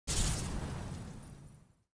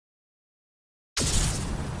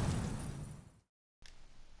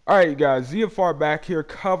Alright guys, ZFR back here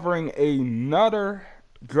covering another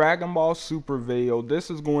Dragon Ball Super video. This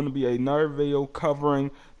is going to be another video covering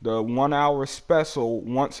the 1 hour special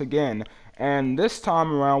once again. And this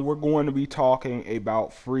time around we're going to be talking about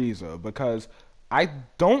Frieza because I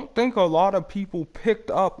don't think a lot of people picked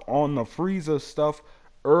up on the Frieza stuff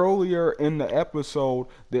earlier in the episode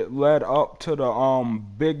that led up to the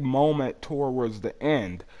big moment towards the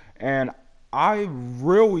end. And I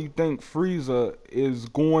really think Frieza is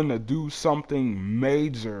going to do something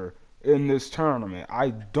major in this tournament. I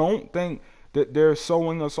don't think that they're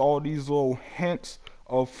showing us all these little hints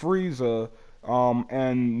of Frieza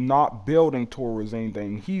and not building towards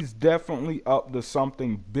anything. He's definitely up to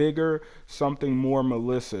something bigger, something more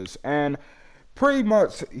malicious. And pretty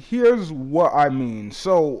much here's what I mean.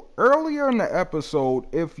 So earlier in the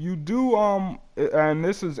episode, if you do and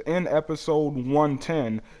this is in episode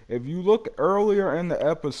 110, if you look earlier in the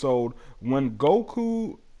episode when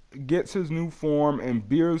Goku gets his new form and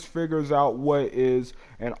Beerus figures out what it is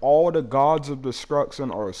and all the gods of destruction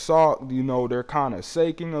are shocked, they're kind of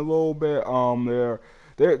shaking a little bit.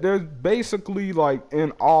 They're basically like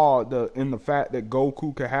in awe in the fact that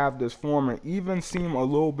Goku could have this form and even seem a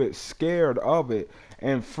little bit scared of it.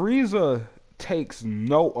 And Frieza takes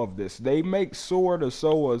note of this. They make sure to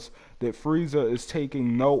show us that Frieza is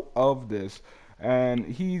taking note of this. And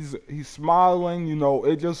he's smiling,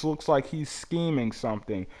 it just looks like he's scheming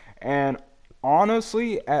something. And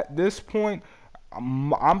honestly, at this point,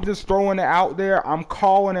 I'm just throwing it out there. I'm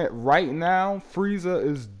calling it right now. Frieza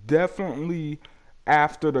is definitely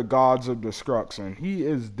after the gods of destruction. He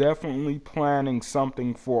is definitely planning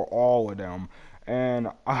something for all of them. And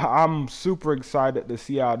I'm super excited to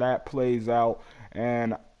see how that plays out.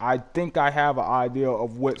 And I think I have an idea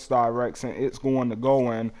of which direction it's going to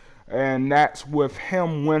go in. And that's with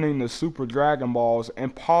him winning the Super Dragon Balls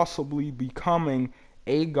and possibly becoming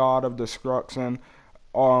a god of destruction,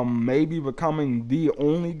 maybe becoming the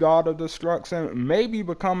only god of destruction, maybe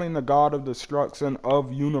becoming the god of destruction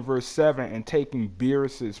of Universe 7 and taking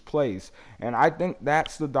Beerus's place. And I think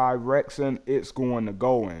that's the direction it's going to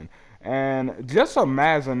go in. And just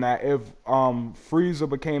imagine that if Frieza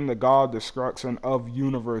became the god of destruction of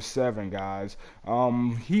Universe 7, guys.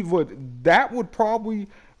 That would probably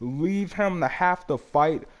leave him to have to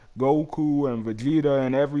fight Goku and Vegeta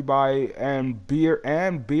and everybody and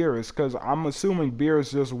Beerus, because I'm assuming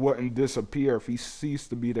Beerus just wouldn't disappear if he ceased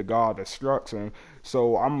to be the god of destruction.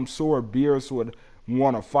 So I'm sure Beerus would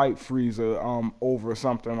want to fight Frieza over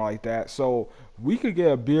something like that. So we could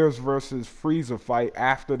get a Beerus versus Frieza fight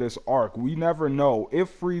after this arc. We never know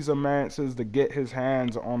if Frieza manages to get his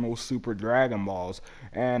hands on those Super Dragon Balls.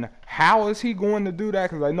 And how is he going to do that?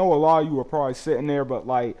 Because I know a lot of you are probably sitting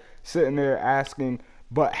there asking,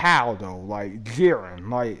 but how though?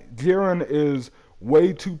 Jiren is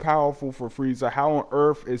way too powerful for Frieza. How on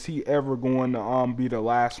earth is he ever going to be the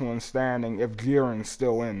last one standing if Jiren's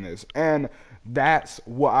still in this? And that's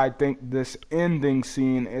what I think this ending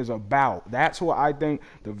scene is about. That's what I think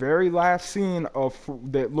the very last scene of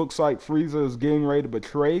that looks like Frieza is getting ready to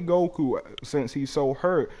betray Goku since he's so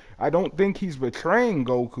hurt. I don't think he's betraying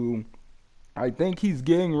Goku. I think he's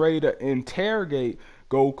getting ready to interrogate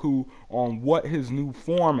Goku on what his new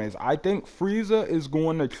form is. I think Frieza is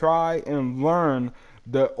going to try and learn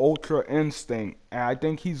the Ultra Instinct, and I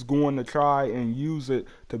think he's going to try and use it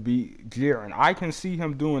to beat Jiren. I can see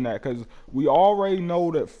him doing that because we already know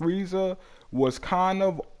that Frieza was kind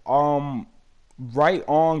of right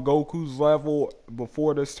on Goku's level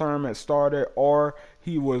before this tournament started, or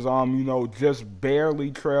he was just barely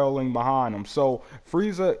trailing behind him. So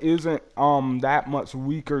Frieza isn't that much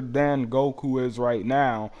weaker than Goku is right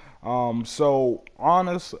now. So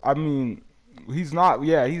honest, I mean, he's not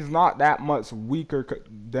that much weaker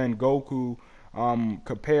than Goku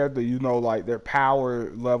compared to like their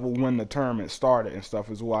power level when the tournament started and stuff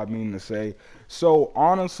is what I mean to say. So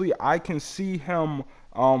honestly, I can see him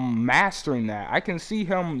mastering that. I can see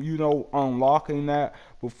him unlocking that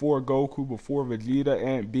before Goku, before Vegeta,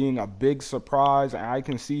 and it being a big surprise. And I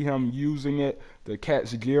can see him using it to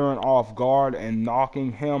catch Jiren off guard and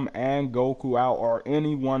knocking him and Goku out, or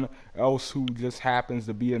anyone else who just happens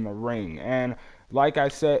to be in the ring. And like I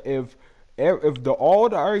said, if all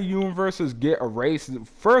the other universes get erased,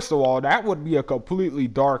 first of all, that would be a completely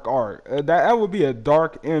dark arc. That would be a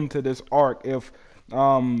dark end to this arc if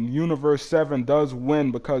Universe 7 does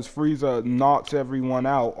win because Frieza knocks everyone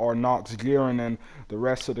out, or knocks Jiren and the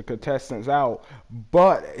rest of the contestants out,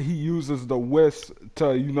 but he uses the Whisk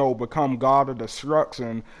to become God of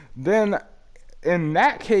Destruction. Then in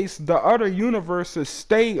that case, the other universes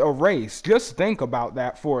stay erased. Just think about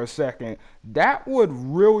that for a second. That would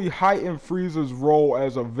really heighten Frieza's role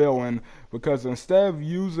as a villain, because instead of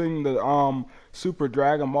using the Super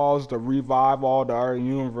Dragon Balls to revive all the other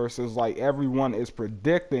universes like everyone is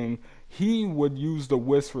predicting, he would use the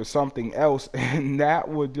Wisp for something else, and that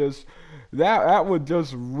would just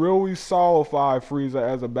really solidify Frieza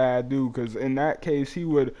as a bad dude, because in that case he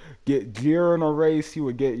would get Jiren erased, he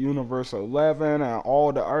would get Universe 11 and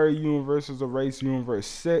all the other universes erased, Universe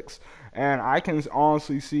 6, and I can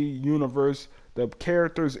honestly see the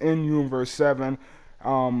characters in Universe 7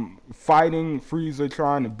 fighting Frieza,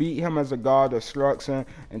 trying to beat him as a god of destruction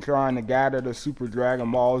and trying to gather the Super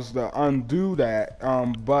Dragon Balls to undo that,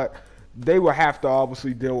 but they will have to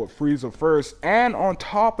obviously deal with Frieza first. And on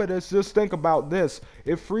top of this, just think about this.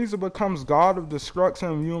 If Frieza becomes God of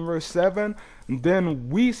Destruction in Universe 7, then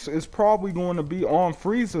Whis is probably going to be on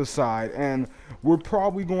Frieza's side. And we're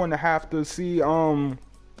probably going to have to see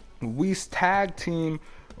Whis tag team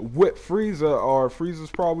with Frieza, or Frieza's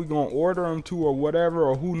probably going to order him to, or whatever,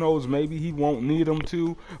 or who knows, maybe he won't need him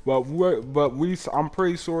to, but Whis, I'm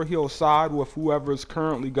pretty sure he'll side with whoever is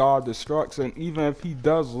currently God Destruction, even if he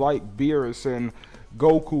does like Beerus and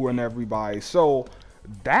Goku and everybody. So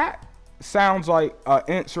that sounds like an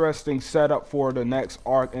interesting setup for the next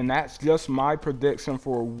arc, and that's just my prediction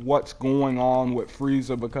for what's going on with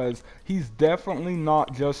Frieza, because he's definitely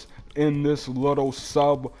not just in this little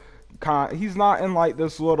he's not in like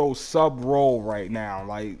this little sub role right now.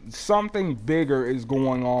 Like, something bigger is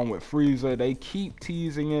going on with Frieza. They keep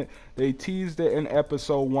teasing it. They teased it in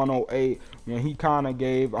episode 108 when he kind of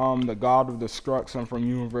gave the God of Destruction from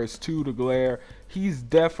Universe 2 to Glare. He's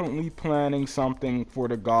definitely planning something for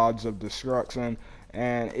the Gods of Destruction,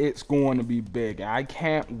 and it's going to be big. I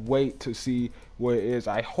can't wait to see what it is.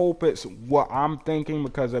 I hope it's what I'm thinking,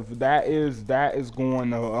 because if that is going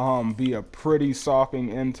to be a pretty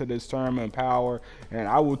socking end to this tournament power, and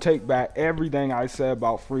I will take back everything I said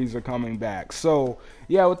about Frieza coming back. So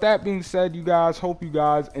yeah, with that being said, you guys, hope you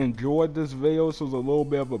guys enjoyed this video. This was a little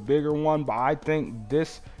bit of a bigger one, but I think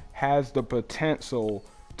this has the potential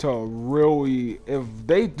to really, if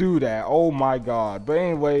they do that, oh my god. But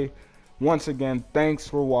anyway, once again, thanks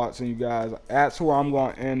for watching, you guys. That's where I'm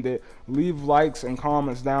going to end it. Leave likes and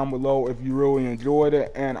comments down below if you really enjoyed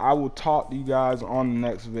it, and I will talk to you guys on the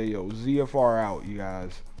next video. ZFR out, you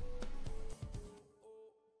guys.